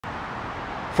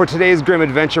For today's Grimm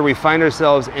adventure, we find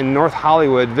ourselves in North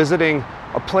Hollywood visiting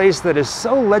a place that is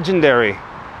so legendary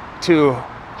to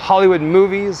Hollywood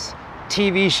movies,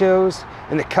 TV shows,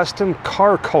 and the custom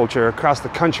car culture across the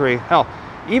country, hell,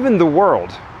 even the world.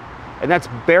 And that's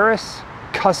Barris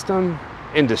Kustom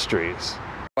Industries.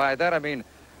 By that I mean,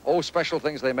 special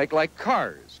things they make like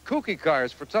cars, kooky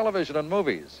cars for television and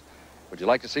movies. Would you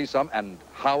like to see some and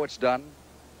how it's done?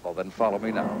 Well, then follow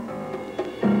me now.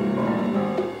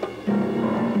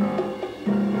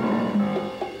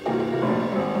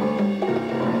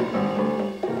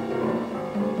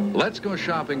 Let's go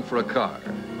shopping for a car.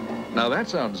 Now that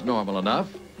sounds normal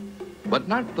enough, but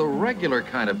not the regular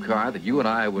kind of car that you and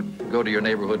I would go to your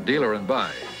neighborhood dealer and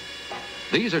buy.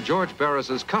 These are George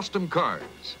Barris's custom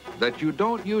cars that you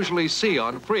don't usually see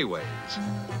on freeways.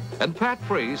 And Pat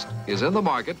Priest is in the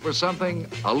market for something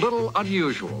a little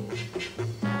unusual.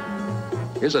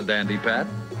 Here's a dandy, Pat.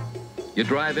 You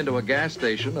drive into a gas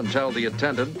station and tell the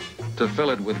attendant to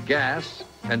fill it with gas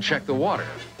and check the water.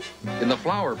 In the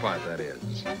flower part, that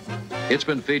is. It's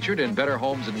been featured in Better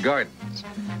Homes and Gardens.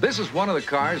 This is one of the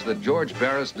cars that George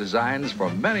Barris designs for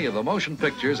many of the motion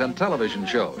pictures and television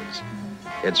shows.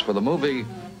 It's for the movie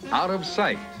Out of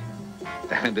Sight,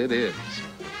 and it is.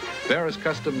 Barris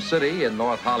Kustom City in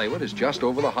North Hollywood is just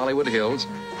over the Hollywood Hills,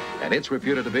 and it's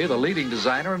reputed to be the leading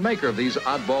designer and maker of these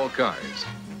oddball cars.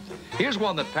 Here's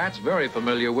one that Pat's very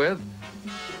familiar with.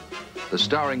 The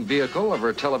starring vehicle of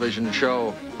her television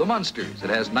show, The Munsters. It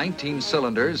has 19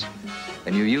 cylinders,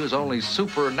 and you use only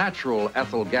supernatural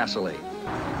ethyl gasoline.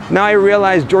 Now I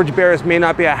realize George Barris may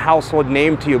not be a household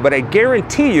name to you, but I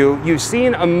guarantee you've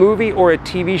seen a movie or a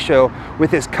TV show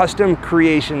with his custom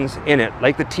creations in it.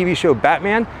 Like the TV show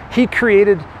Batman, he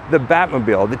created the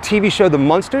Batmobile. The TV show The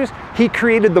Munsters, he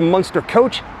created the Munster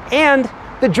coach and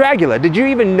the Dragula. Did you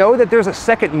even know that there's a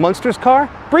second Munsters car?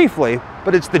 Briefly,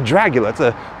 but it's the Dragula. It's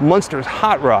a Munsters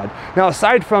hot rod. Now,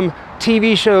 aside from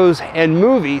TV shows and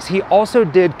movies, he also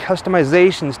did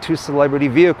customizations to celebrity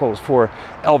vehicles for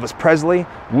Elvis Presley,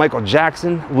 Michael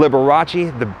Jackson,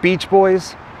 Liberace, the Beach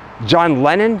Boys, John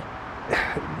Lennon.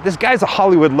 This guy's a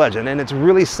Hollywood legend, and it's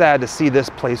really sad to see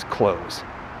this place close.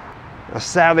 Now,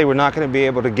 sadly, we're not going to be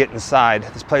able to get inside.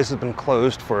 This place has been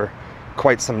closed for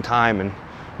quite some time, and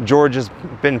George has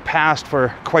been passed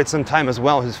for quite some time as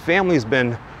well. His family's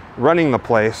been running the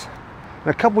place. And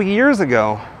a couple years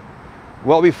ago,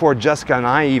 well before Jessica and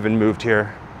I even moved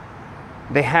here,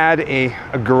 they had a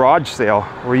garage sale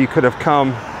where you could have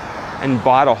come and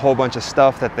bought a whole bunch of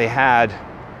stuff that they had.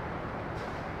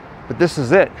 But this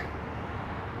is it.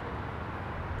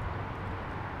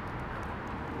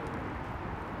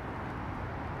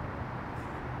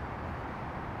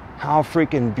 How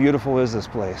freaking beautiful is this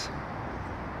place?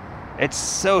 It's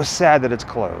so sad that it's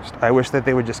closed. I wish that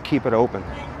they would just keep it open.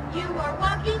 When you are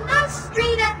walking the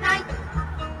street at night,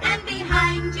 and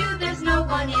behind you there's no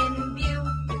one in view,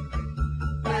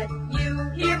 but you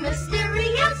hear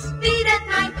mysterious feet at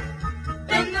night,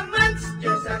 then the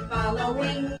monsters are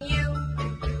following you.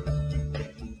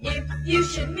 If you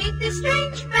should meet this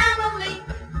strange family,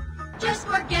 just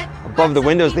forget. Above the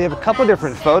windows, they have a couple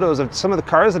different photos of some of the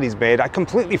cars that he's made. I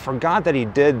completely forgot that he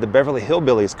did the Beverly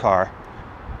Hillbillies car.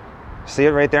 See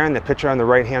it right there in the picture on the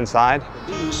right-hand side?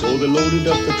 So they loaded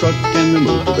up the truck and they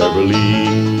moved to Beverly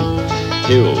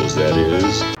Hills, that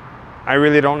is. I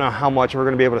really don't know how much we're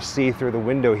going to be able to see through the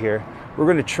window here. We're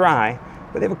going to try,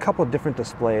 but they have a couple of different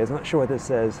displays. I'm not sure what this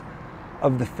says.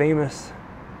 Of the famous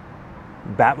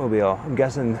Batmobile. I'm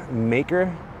guessing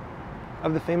maker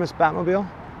of the famous Batmobile.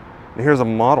 And here's a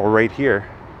model right here.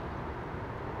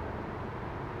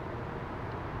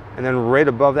 And then right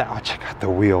above that, oh, check out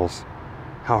the wheels.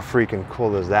 How freaking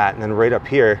cool is that? And then right up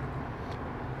here,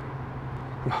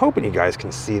 I'm hoping you guys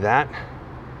can see that.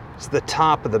 It's the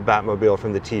top of the Batmobile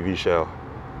from the TV show.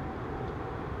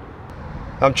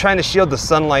 I'm trying to shield the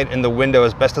sunlight in the window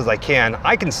as best as I can.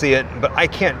 I can see it, but I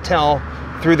can't tell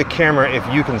through the camera if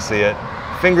you can see it.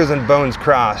 Fingers and bones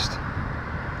crossed.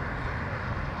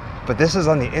 But this is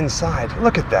on the inside.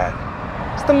 Look at that.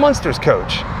 It's the Munsters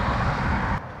coach.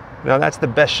 Now that's the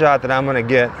best shot that I'm gonna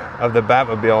get of the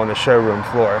Batmobile on the showroom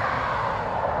floor.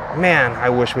 Man, I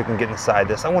wish we can get inside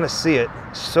this. I wanna see it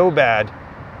so bad.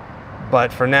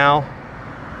 But for now,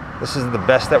 this is the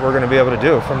best that we're gonna be able to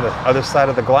do from the other side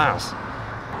of the glass.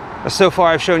 Now, so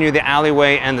far I've shown you the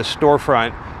alleyway and the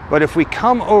storefront, but if we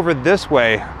come over this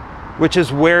way, which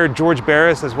is where George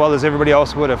Barris as well as everybody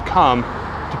else would have come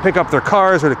to pick up their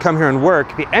cars or to come here and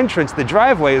work, the entrance, the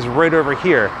driveway is right over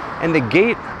here. And the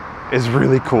gate is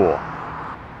really cool.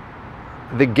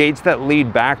 The gates that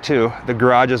lead back to the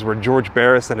garages where George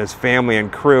Barris and his family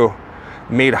and crew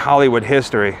made Hollywood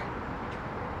history.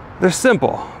 They're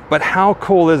simple, but how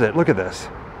cool is it? Look at this.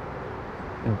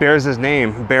 It bears his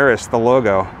name, Barris, the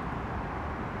logo.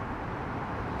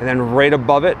 And then right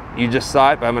above it, you just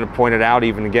saw it, but I'm gonna point it out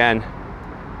even again,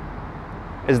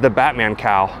 is the Batman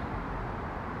cowl.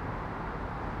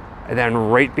 And then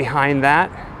right behind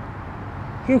that,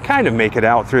 you can kind of make it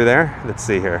out through there. Let's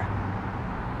see here.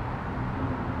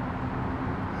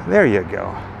 There you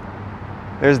go.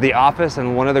 There's the office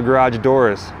and one of the garage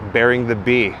doors bearing the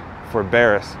B for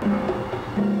Barris.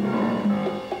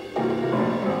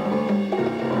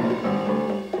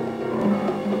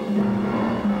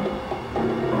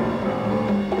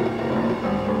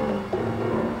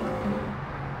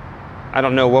 I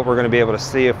don't know what we're going to be able to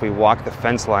see if we walk the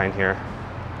fence line here.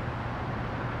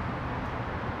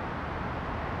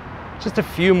 Just a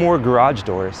few more garage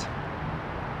doors.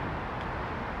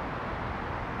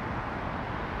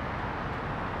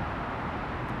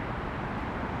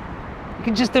 You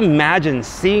can just imagine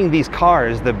seeing these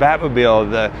cars, the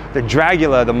Batmobile, the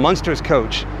Dragula, the Munsters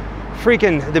coach,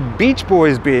 freaking the Beach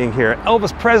Boys being here,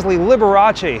 Elvis Presley,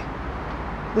 Liberace.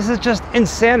 This is just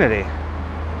insanity.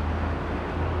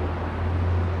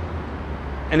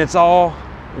 And it's all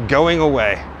going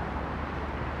away.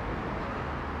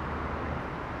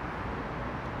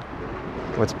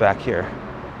 What's back here?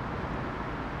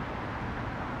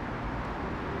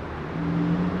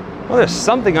 Well, there's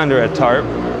something under a tarp.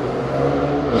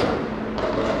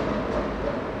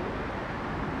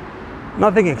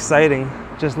 Nothing exciting,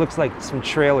 just looks like some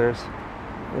trailers.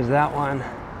 There's that one,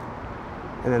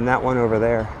 and then that one over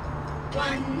there.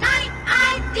 One night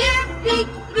I dare peek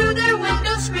through their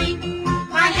window screen.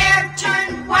 My hair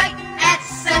turned white at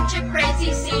such a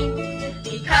crazy scene.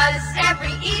 Because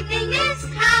every evening is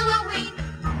Halloween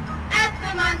at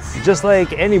the Munsters. Just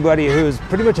like anybody who's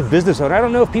pretty much a business owner, I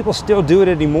don't know if people still do it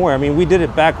anymore. I mean, we did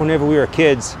it back whenever we were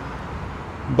kids.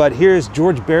 But here's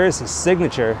George Barris'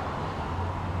 signature.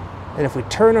 And if we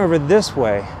turn over this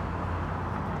way,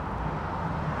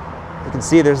 you can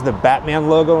see there's the Batman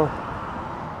logo.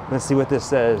 Let's see what this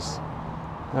says.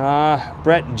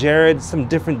 Brett, Jared, some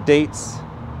different dates.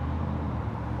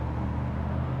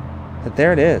 But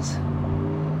there it is.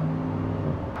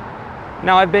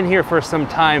 Now, I've been here for some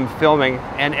time filming,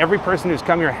 and every person who's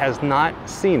come here has not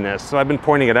seen this, so I've been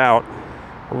pointing it out.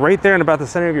 Right there in about the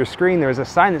center of your screen, there's a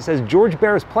sign that says George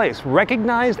Barris Place,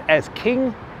 recognized as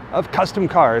King of Custom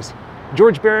Cars.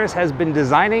 George Barris has been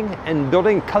designing and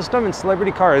building custom and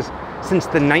celebrity cars since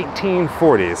the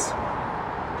 1940s.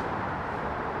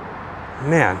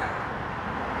 Man,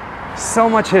 so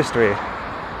much history.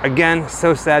 Again,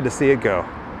 so sad to see it go.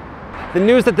 The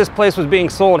news that this place was being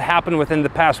sold happened within the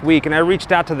past week, and I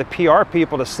reached out to the PR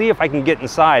people to see if I can get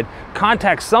inside,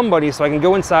 contact somebody so I can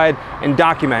go inside and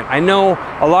document. I know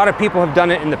a lot of people have done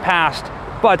it in the past,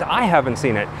 but I haven't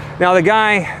seen it. Now, the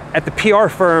guy at the PR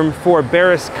firm for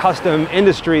Barris Kustom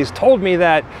Industries told me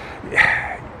that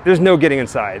there's no getting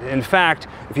inside. In fact,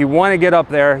 if you want to get up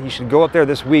there, you should go up there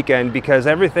this weekend because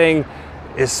everything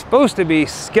is supposed to be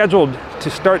scheduled to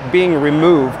start being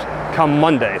removed come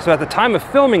Monday. So at the time of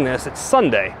filming this, it's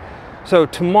Sunday. So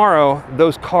tomorrow,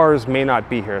 those cars may not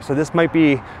be here. So this might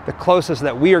be the closest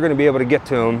that we are going to be able to get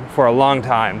to them for a long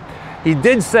time. He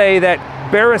did say that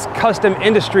Barris Kustom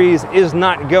Industries is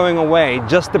not going away,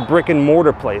 just the brick and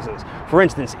mortar places. For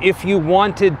instance, if you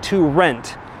wanted to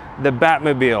rent the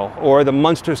Batmobile or the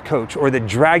Munsters coach or the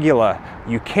Dragula,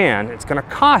 you can. It's going to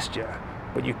cost you,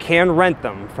 but you can rent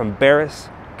them from Barris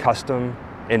Kustom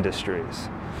Industries.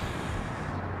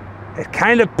 It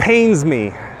kind of pains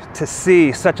me to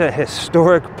see such a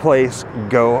historic place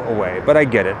go away, but I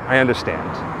get it, I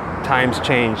understand. Times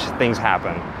change, things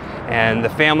happen. And the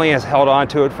family has held on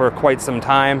to it for quite some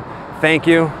time. Thank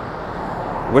you.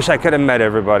 Wish I could have met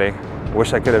everybody.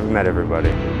 Wish I could have met everybody.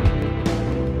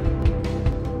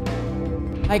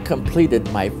 I completed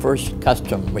my first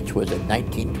custom, which was a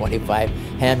 1925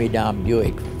 hand-me-down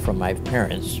Buick from my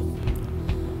parents.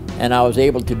 And I was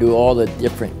able to do all the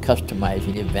different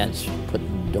customizing events,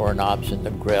 putting doorknobs in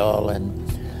the grill and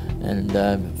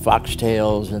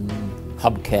foxtails and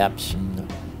hubcaps and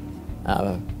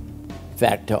in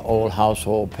fact, old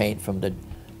household paint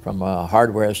from a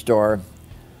hardware store.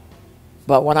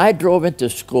 But when I drove into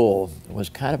school, it was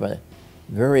kind of a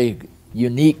very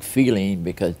unique feeling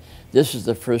because this is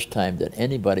the first time that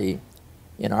anybody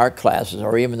in our classes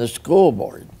or even the school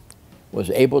board was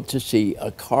able to see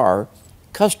a car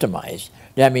customized.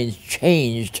 That means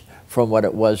changed from what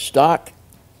it was stock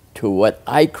to what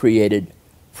I created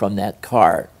from that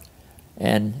car.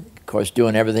 And of course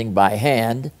doing everything by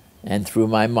hand and through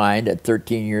my mind at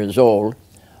 13 years old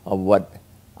of what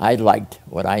I liked,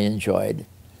 what I enjoyed.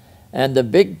 And the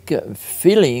big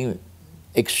feeling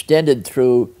extended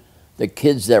through the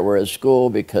kids that were at school,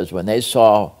 because when they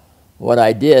saw what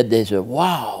I did, they said,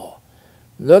 wow,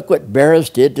 look what Barris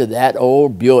did to that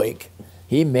old Buick.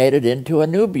 He made it into a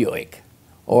new Buick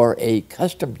or a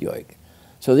custom Buick.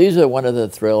 So these are one of the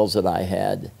thrills that I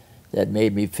had that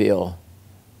made me feel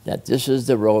that this is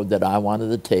the road that I wanted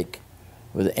to take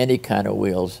with any kind of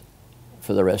wheels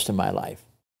for the rest of my life.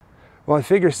 Well, I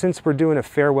figure since we're doing a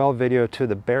farewell video to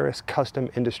the Barris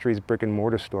Kustom Industries brick and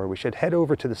mortar store, we should head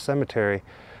over to the cemetery,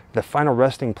 the final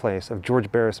resting place of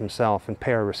George Barris himself, and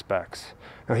pay our respects.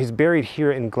 Now, he's buried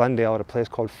here in Glendale at a place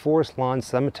called Forest Lawn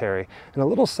Cemetery, and a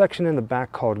little section in the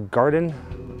back called Garden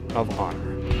of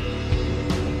Honor.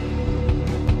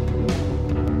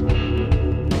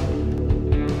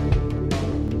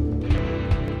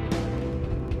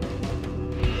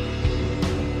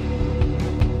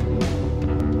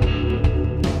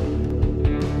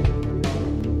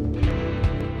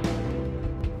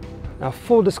 Now,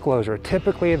 full disclosure,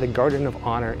 typically the Garden of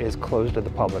Honor is closed to the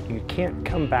public. You can't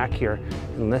come back here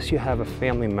unless you have a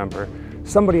family member,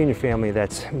 somebody in your family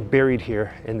that's buried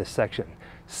here in this section.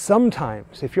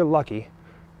 Sometimes, if you're lucky,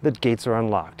 the gates are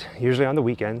unlocked, usually on the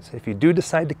weekends. If you do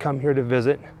decide to come here to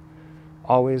visit,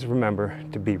 always remember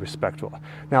to be respectful.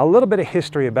 Now, a little bit of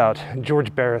history about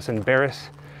George Barris and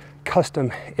Barris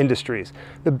Kustom Industries.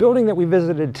 The building that we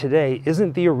visited today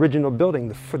isn't the original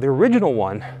building. The original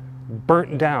one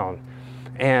burnt down,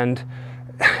 and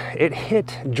it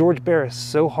hit George Barris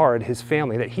so hard, his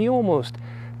family, that he almost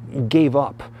gave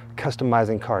up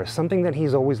customizing cars, something that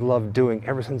he's always loved doing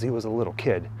ever since he was a little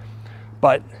kid.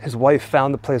 But his wife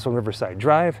found the place on Riverside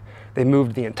Drive. They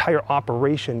moved the entire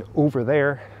operation over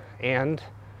there, and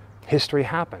history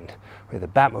happened. We had the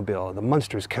Batmobile, the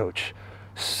Munsters coach.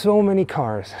 So many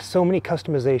cars, so many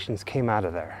customizations came out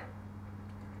of there.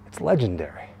 It's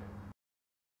legendary.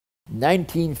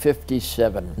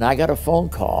 1957, and I got a phone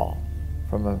call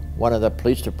from one of the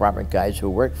police department guys who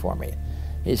worked for me.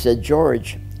 He said,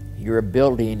 George, your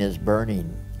building is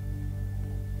burning.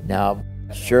 Now,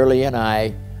 Shirley and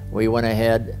I, we went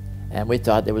ahead and we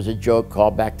thought there was a joke,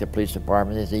 called back to the police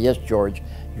department. They said, yes, George,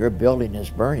 your building is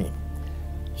burning.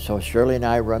 So Shirley and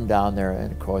I run down there,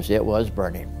 and of course it was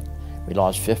burning. We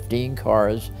lost 15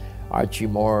 cars, Archie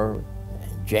Moore,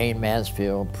 Jane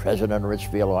Mansfield, President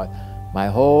Richfield. My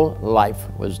whole life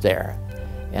was there.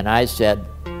 And I said,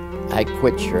 I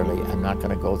quit, Shirley. I'm not going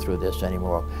to go through this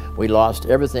anymore. We lost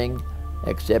everything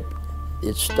except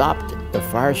it stopped. The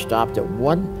fire stopped at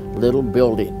one little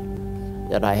building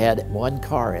that I had one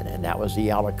car in, and that was the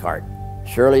a la carte.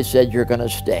 Shirley said, you're going to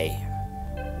stay.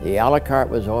 The a la carte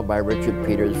was owned by Richard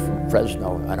Peters from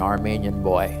Fresno, an Armenian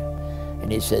boy.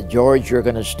 And he said, George, you're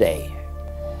going to stay.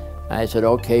 I said,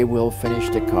 okay, we'll finish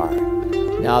the car.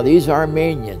 Now, these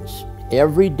Armenians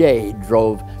every day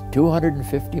drove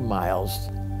 250 miles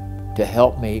to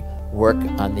help me work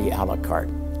on the a la carte,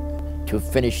 to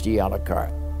finish the a la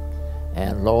carte.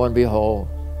 And lo and behold,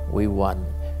 we won.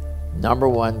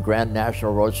 #1 Grand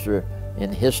National Roadster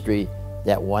in history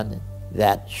that won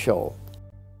that show.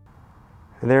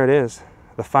 And there it is,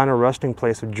 the final resting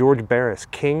place of George Barris,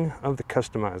 king of the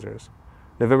customizers.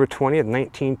 November 20th,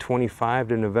 1925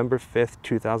 to November 5th,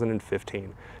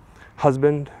 2015.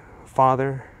 Husband,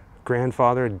 father,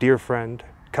 grandfather, dear friend,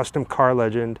 custom car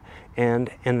legend,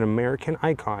 and an American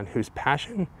icon whose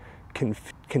passion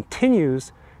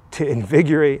continues to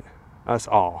invigorate us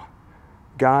all.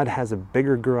 God has a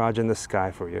bigger garage in the sky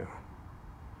for you.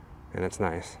 And it's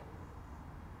nice.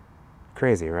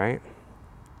 Crazy, right?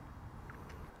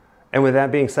 And with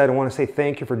that being said, I want to say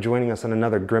thank you for joining us on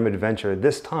another Grimm adventure,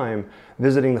 this time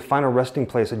visiting the final resting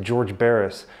place of George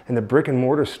Barris in the brick and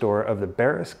mortar store of the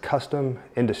Barris Kustom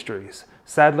Industries.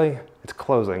 Sadly, it's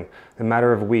closing in a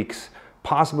matter of weeks,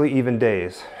 possibly even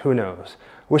days, who knows.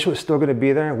 Wish it was still going to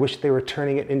be there, wish they were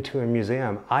turning it into a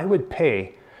museum. I would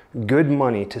pay good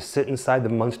money to sit inside the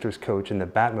Munsters coach in the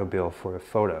Batmobile for a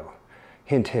photo.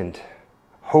 Hint, hint,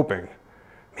 hoping,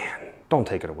 man, don't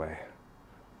take it away.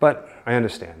 But I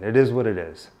understand, it is what it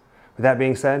is. With that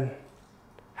being said,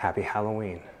 happy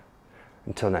Halloween.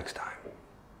 Until next time,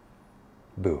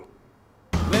 boo.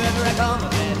 Wherever I come,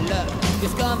 bad luck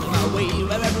is coming my way.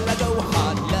 Wherever I go,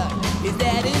 hard luck is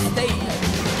there to stay.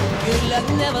 Good luck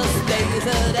never stays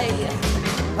a day.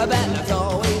 A bad luck's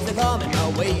always coming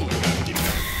my way.